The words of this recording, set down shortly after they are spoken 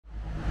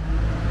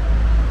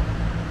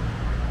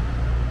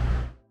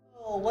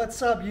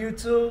What's up,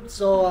 YouTube?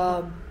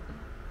 So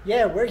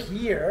yeah, we're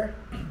here,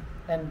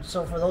 and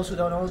so for those who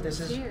don't know, this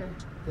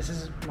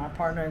is my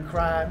partner in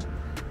crime,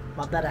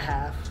 my better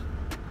half.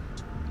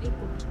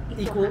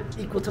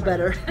 Equal to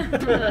better.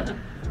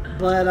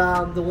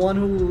 But the one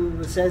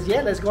who says,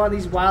 yeah, let's go on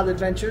these wild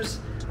adventures.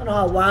 I don't know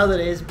how wild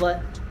it is,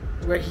 but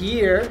we're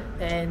here,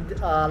 and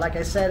like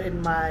I said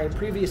in my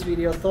previous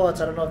video,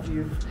 thoughts, I don't know if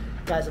you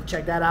guys have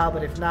checked that out,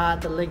 but if not,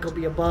 the link will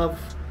be above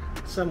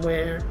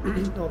somewhere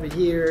over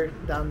here,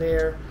 down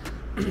there.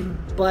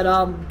 But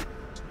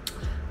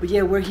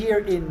yeah, we're here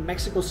in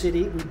Mexico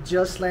City. We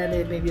just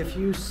landed maybe a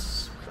few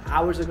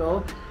hours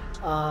ago,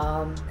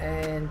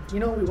 and you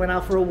know, we went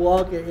out for a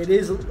walk. It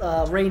is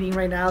raining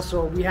right now,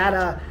 so we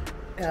had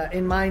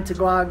in mind to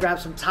go out and grab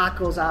some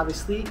tacos,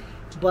 obviously.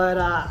 But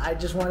I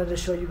just wanted to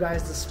show you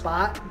guys the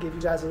spot, give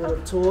you guys a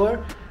little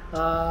tour.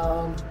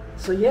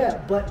 So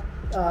yeah, but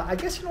I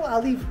guess, you know,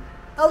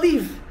 I'll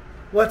leave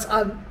what's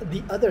on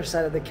the other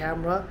side of the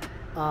camera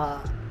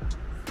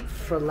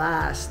for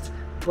last.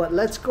 But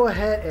let's go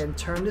ahead and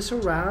turn this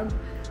around.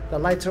 The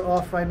lights are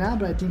off right now,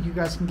 but I think you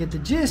guys can get the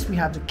gist. We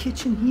have the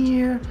kitchen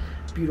here,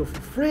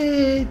 beautiful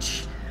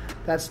fridge.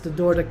 That's the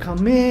door to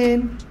come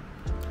in.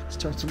 Let's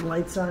turn some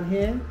lights on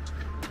here.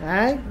 All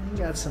right, we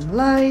got some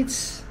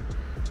lights,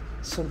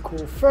 some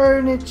cool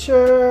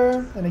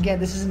furniture. And again,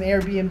 this is an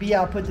Airbnb.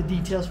 I'll put the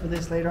details for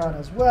this later on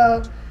as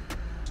well.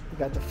 We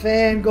got the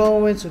fan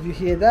going, so if you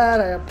hear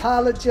that, I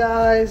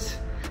apologize.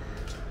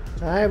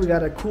 All right, we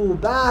got a cool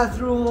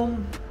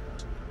bathroom.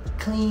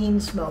 Clean,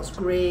 smells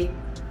great,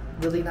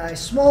 really nice.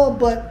 Small,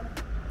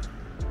 but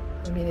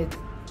I mean, it,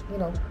 you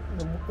know,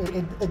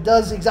 it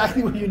does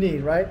exactly what you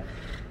need, right?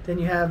 Then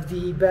you have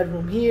the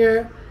bedroom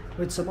here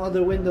with some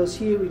other windows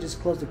here. We just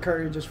closed the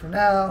curtain just for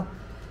now.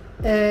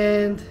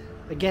 And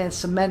again,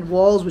 cement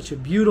walls, which are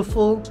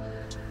beautiful.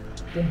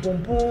 Boom,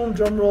 boom, boom,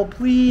 drum roll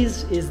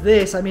please, is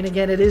this. I mean,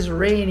 again, it is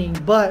raining,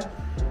 but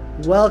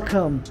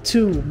welcome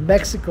to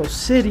Mexico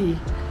City.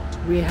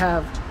 We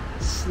have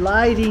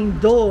sliding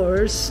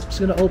doors. I'm just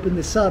gonna open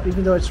this up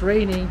even though it's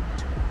raining.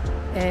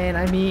 And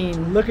I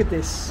mean, look at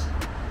this.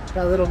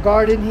 Got a little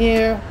garden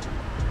here.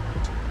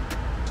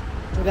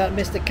 We got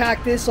Mr.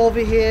 Cactus over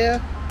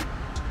here.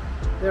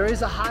 There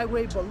is a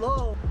highway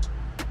below.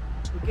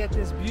 We get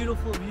this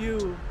beautiful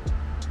view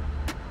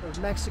of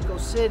Mexico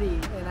City,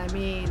 and I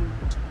mean,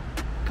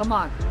 come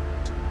on,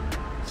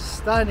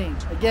 stunning.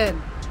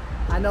 Again,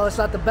 I know it's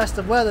not the best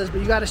of weathers, but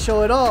you got to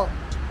show it all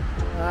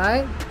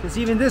right? Because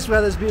even this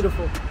weather is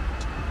beautiful,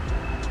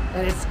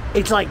 and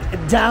it's like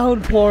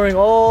downpouring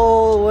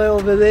all the way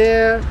over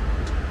there,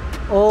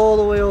 all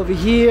the way over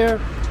here.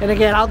 And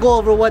again, I'll go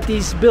over what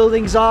these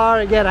buildings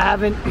are. Again, I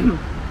haven't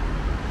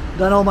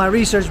done all my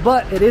research,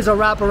 but it is a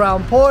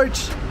wraparound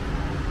porch.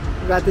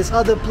 We got this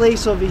other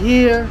place over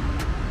here.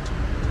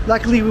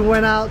 Luckily, we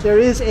went out. There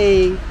is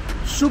a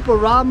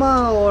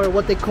Superama, or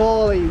what they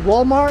call a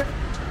Walmart,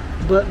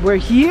 but we're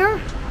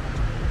here,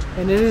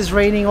 and it is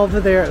raining over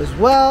there as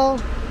well.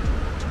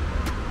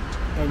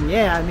 And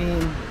yeah, I mean,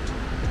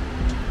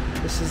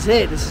 this is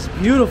it. This is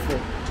beautiful.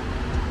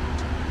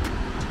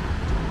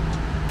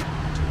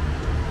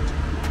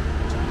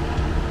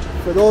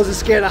 For those who are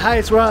scared of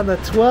heights, we're on the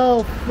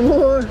 12th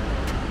floor.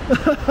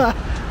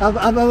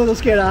 I'm a little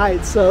scared of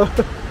heights, so.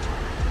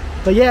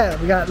 But yeah,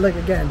 we got, look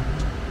again.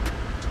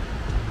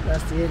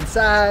 That's the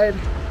inside.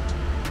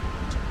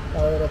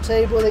 Got a little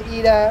table to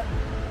eat at.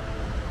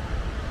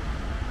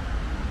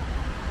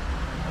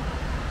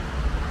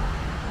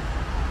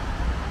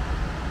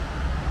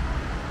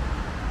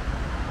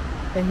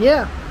 And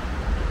yeah,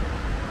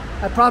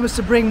 I promised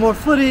to bring more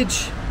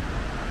footage,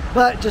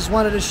 but just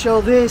wanted to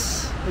show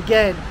this.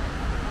 Again,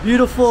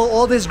 beautiful.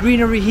 All this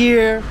greenery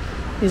here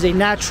is a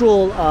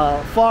natural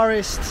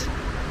forest.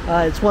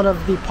 It's one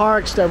of the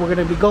parks that we're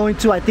going to be going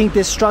to. I think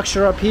this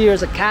structure up here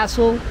is a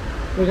castle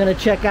we're going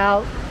to check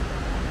out.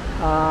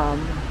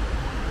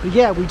 But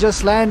yeah, we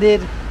just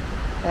landed,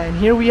 and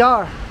here we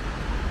are.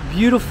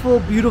 Beautiful,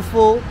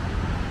 beautiful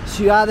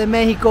Ciudad de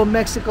Mexico,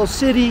 Mexico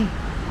City,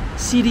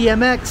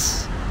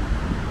 CDMX.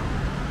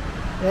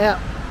 Yeah,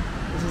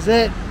 this is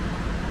it.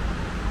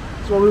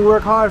 It's what we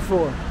work hard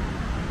for.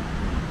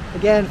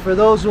 Again, for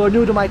those who are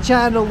new to my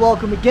channel,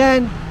 welcome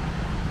again.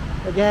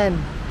 Again,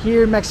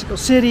 here in Mexico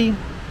City.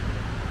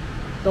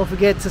 Don't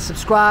forget to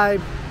subscribe,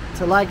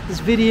 to like this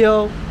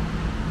video,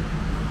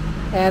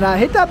 and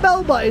hit that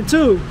bell button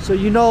too, so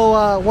you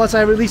know once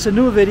I release a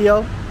new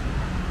video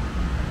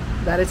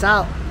that it's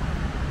out.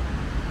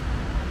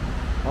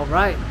 All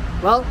right,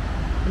 well,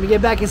 let me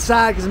get back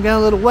inside because I'm getting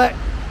a little wet.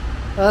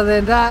 Other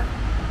than that,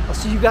 I'll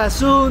see you guys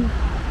soon.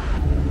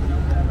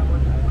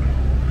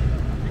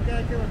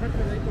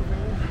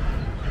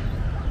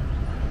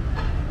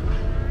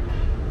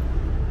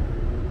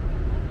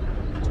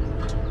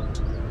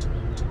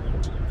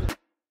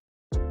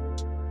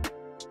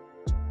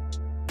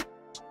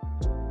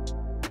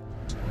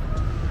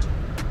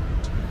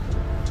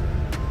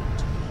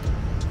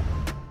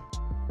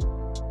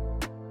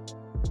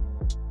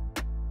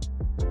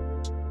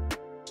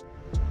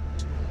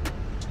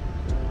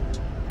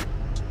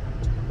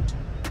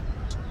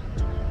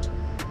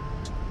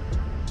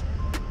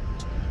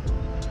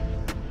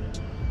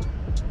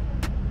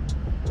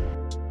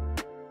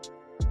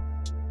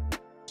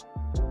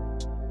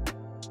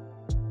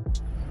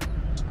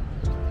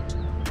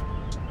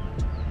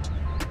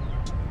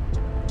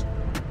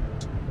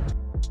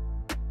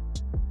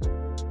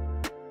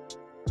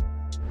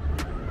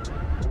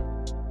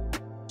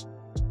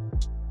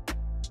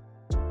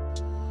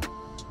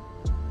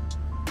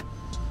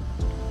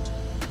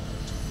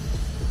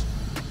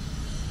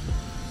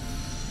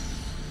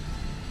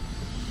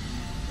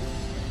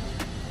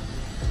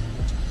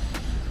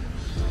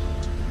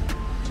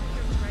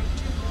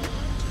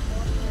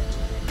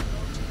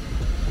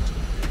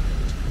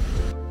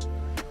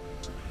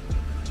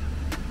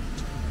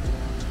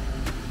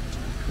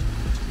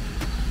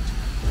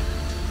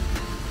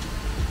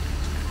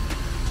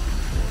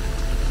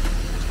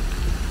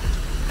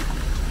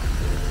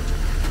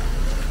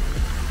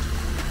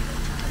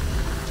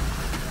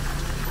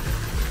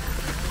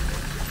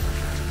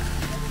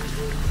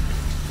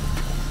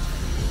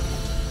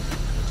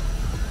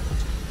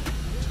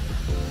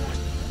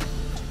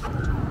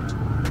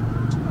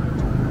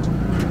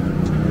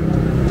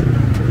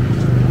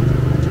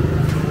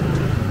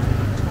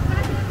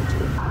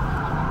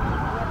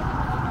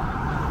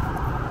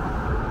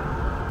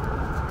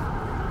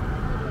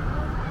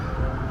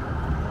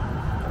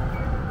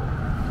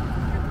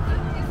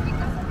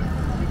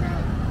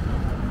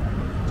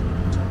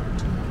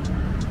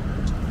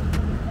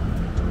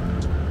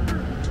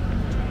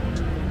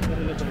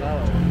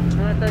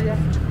 ahorita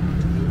ya.